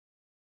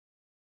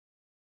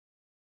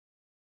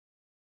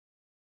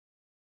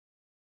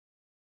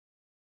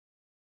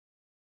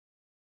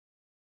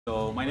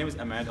So my name is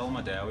Ahmed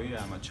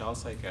Elmaadawi. I'm a child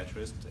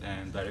psychiatrist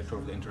and director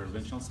of the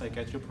interventional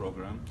psychiatry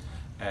program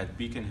at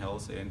Beacon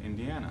Hills in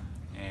Indiana.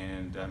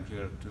 And I'm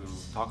here to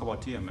talk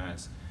about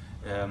TMS.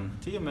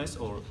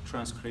 TMS, or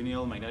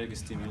Transcranial Magnetic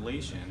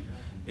Stimulation,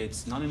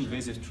 it's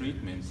non-invasive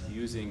treatment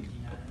using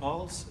a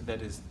pulse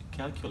that is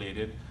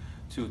calculated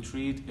to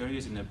treat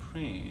areas in the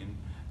brain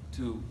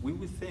we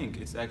would think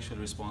it's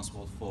actually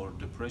responsible for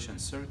depression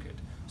circuit.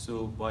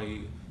 So by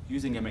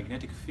using a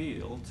magnetic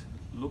field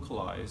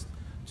localized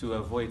to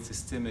avoid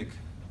systemic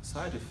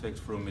side effects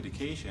from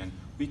medication,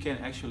 we can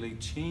actually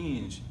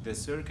change the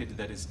circuit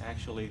that is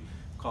actually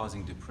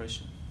causing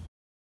depression.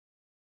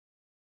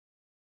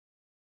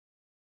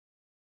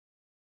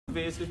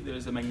 Invasive, there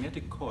is a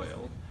magnetic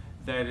coil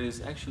that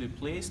is actually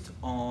placed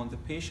on the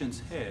patient's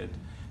head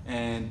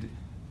and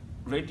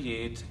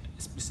radiate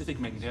a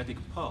specific magnetic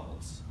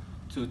pulse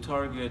to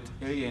target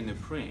area in the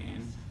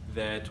brain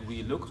that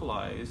we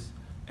localize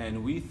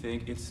and we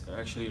think it's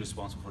actually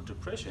responsible for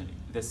depression.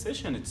 The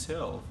session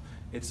itself,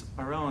 it's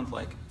around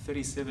like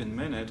 37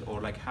 minutes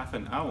or like half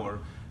an hour.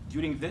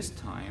 During this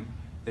time,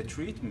 the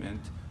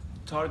treatment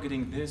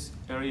targeting this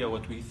area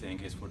what we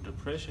think is for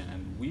depression,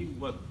 and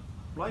what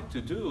we like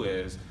to do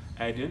is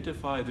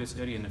identify this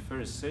area in the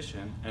first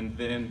session and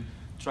then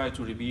try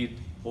to repeat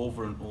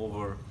over and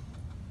over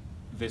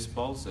these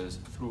pulses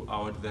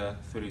throughout the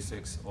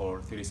 36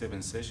 or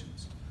 37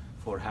 sessions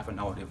for half an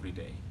hour every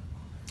day.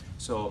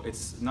 So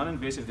it's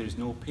non-invasive, there is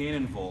no pain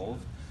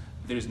involved,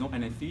 there is no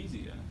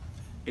anesthesia.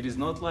 It is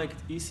not like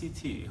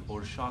ECT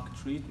or shock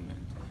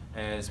treatment,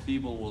 as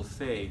people will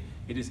say,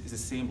 it's the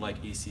same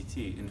like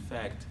ECT. In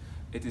fact,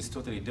 it is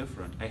totally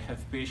different. I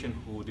have patients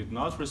who did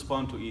not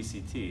respond to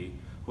ECT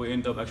who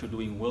end up actually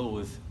doing well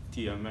with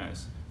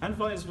TMS, and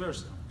vice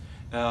versa.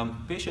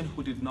 Patient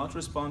who did not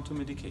respond to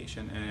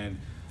medication, and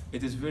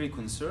it is very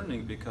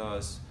concerning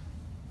because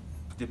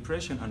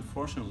depression,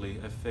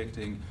 unfortunately,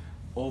 affecting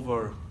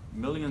over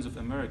millions of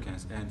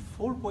Americans, and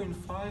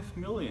 4.5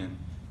 million,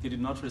 they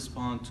did not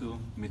respond to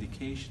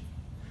medication.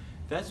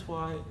 That's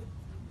why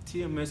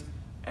TMS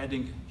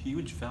adding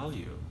huge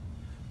value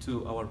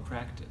to our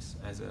practice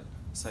as a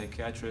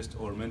psychiatrist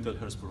or mental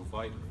health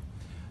provider.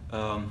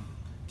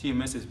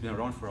 TMS has been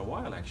around for a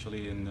while,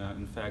 actually.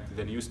 In fact,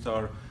 the New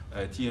Star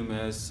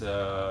TMS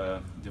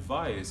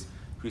device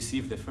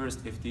received the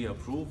first FDA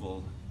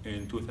approval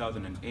in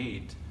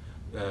 2008,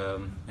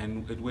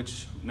 and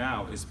which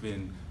now has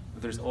been,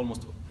 there's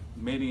almost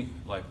many,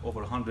 like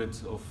over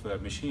hundreds of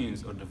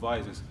machines or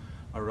devices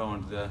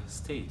around the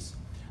states.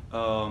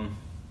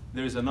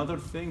 There's another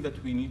thing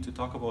that we need to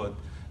talk about,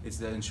 is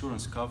the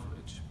insurance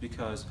coverage,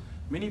 because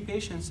many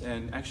patients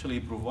and actually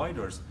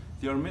providers,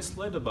 they are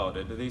misled about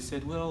it. They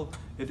said, well,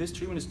 if this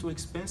treatment is too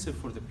expensive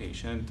for the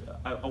patient,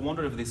 I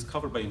wonder if it's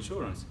covered by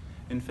insurance.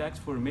 In fact,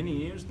 for many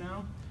years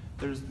now,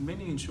 there's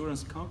many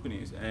insurance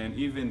companies and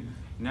even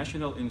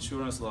national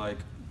insurance like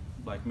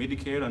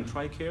Medicare and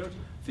TRICARE,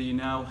 they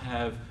now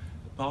have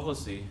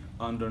policy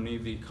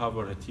underneath the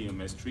cover a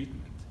TMS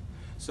treatment.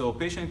 So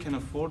patient can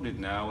afford it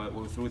now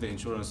through the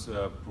insurance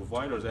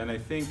providers, and I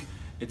think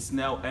it's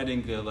now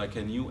adding like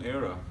a new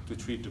era to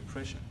treat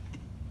depression.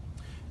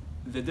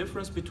 The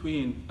difference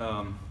between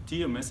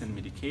TMS and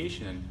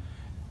medication,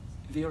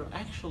 there are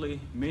actually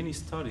many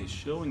studies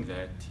showing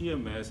that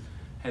TMS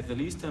has the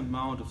least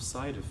amount of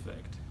side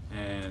effect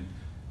and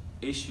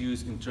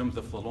issues in terms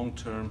of the long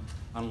term,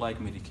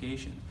 unlike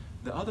medication.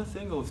 The other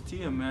thing of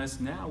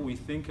TMS, now we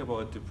think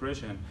about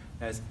depression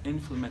as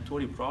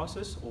inflammatory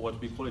process, or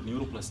what we call it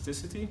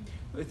neuroplasticity.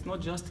 It's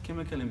not just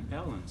chemical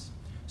imbalance.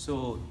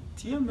 So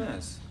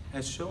TMS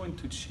has shown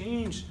to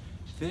change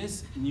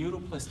this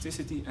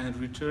neuroplasticity and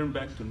return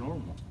back to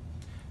normal.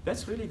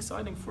 That's really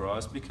exciting for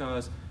us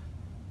because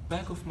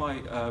back of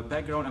my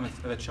background,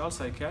 I'm a child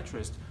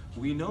psychiatrist.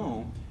 We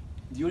know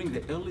during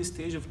the early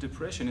stage of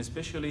depression,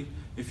 especially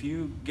if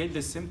you get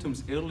the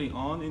symptoms early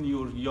on in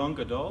your young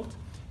adult,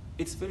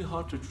 it's very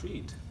hard to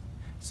treat.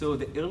 So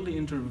the early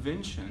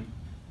intervention,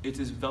 it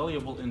is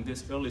valuable in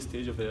this early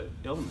stage of the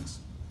illness.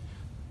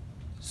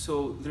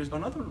 So there's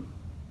another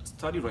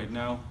study right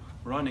now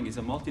running, is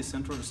a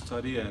multi-center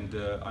study, and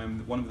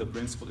I'm one of the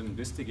principal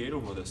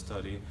investigators for the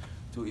study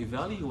to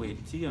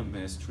evaluate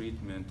TMS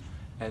treatment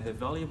as a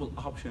valuable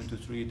option to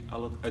treat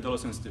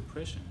adolescents'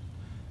 depression.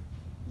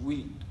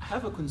 We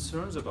have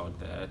concerns about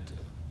that.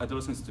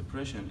 Adolescents'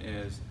 depression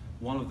is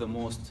one of the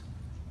most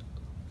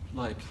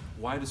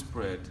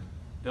widespread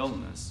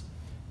illness.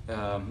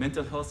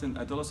 Mental health in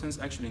adolescents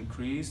actually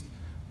increased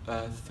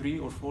 3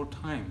 or 4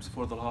 times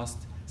for the last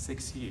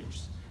 6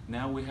 years.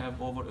 Now we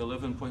have over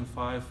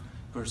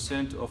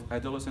 11.5% of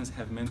adolescents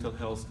have mental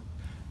health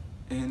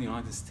in the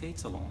United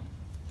States alone.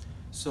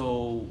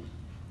 So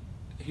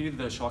here's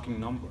the shocking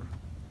number.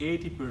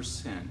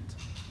 80%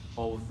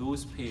 of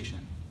those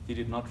patients, they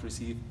did not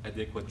receive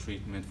adequate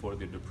treatment for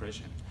their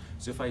depression.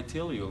 So if I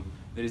tell you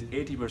there is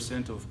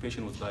 80% of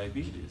patients with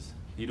diabetes,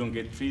 you don't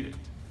get treated,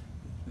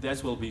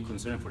 that will be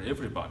concern for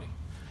everybody.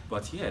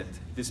 But yet,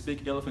 this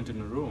big elephant in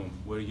the room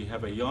where you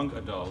have a young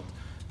adult,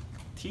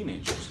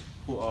 teenagers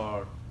who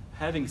are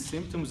having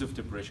symptoms of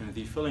depression,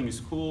 they failing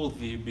school,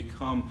 they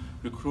become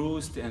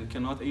reclused and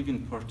cannot even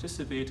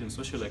participate in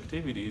social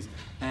activities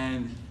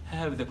and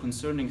have the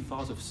concerning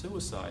thoughts of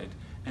suicide,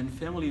 and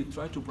family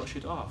try to brush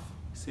it off,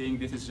 saying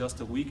this is just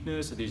a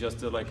weakness, they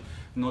just like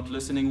not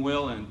listening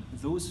well, and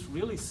those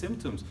really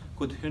symptoms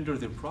could hinder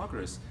their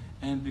progress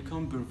and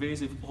become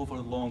pervasive over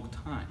a long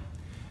time.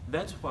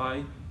 That's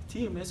why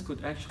TMS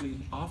could actually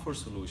offer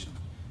solution,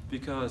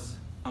 because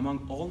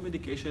among all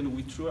medication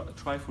we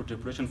try for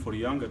depression for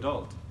young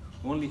adult,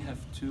 we only have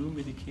 2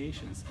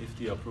 medications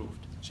FDA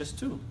approved, just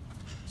 2.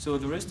 So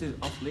the rest is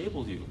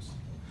off-label use.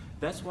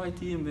 That's why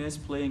TMS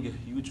playing a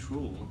huge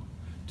role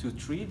to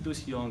treat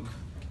those young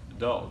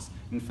adults.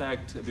 In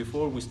fact,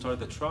 before we started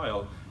the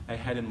trial, I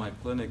had in my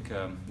clinic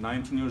a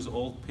 19 years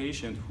old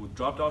patient who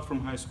dropped out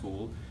from high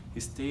school. He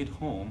stayed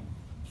home.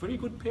 Very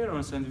good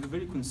parents, and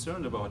very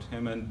concerned about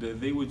him, and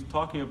they were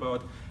talking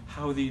about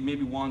how they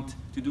maybe want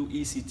to do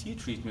ECT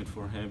treatment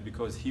for him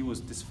because he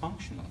was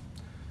dysfunctional.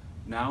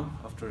 Now,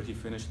 after he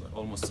finished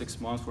almost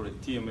 6 months for a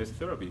TMS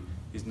therapy,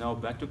 he's now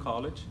back to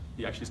college.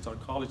 He actually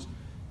started college,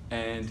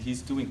 and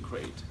he's doing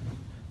great.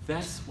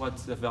 That's what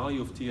the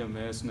value of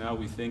TMS now,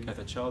 we think, as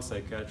a child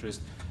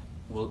psychiatrist,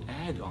 will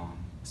add on,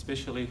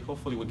 especially,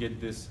 hopefully we'll get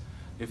this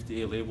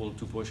FDA label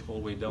to push all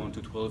the way down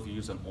to 12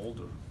 years and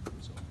older.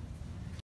 So.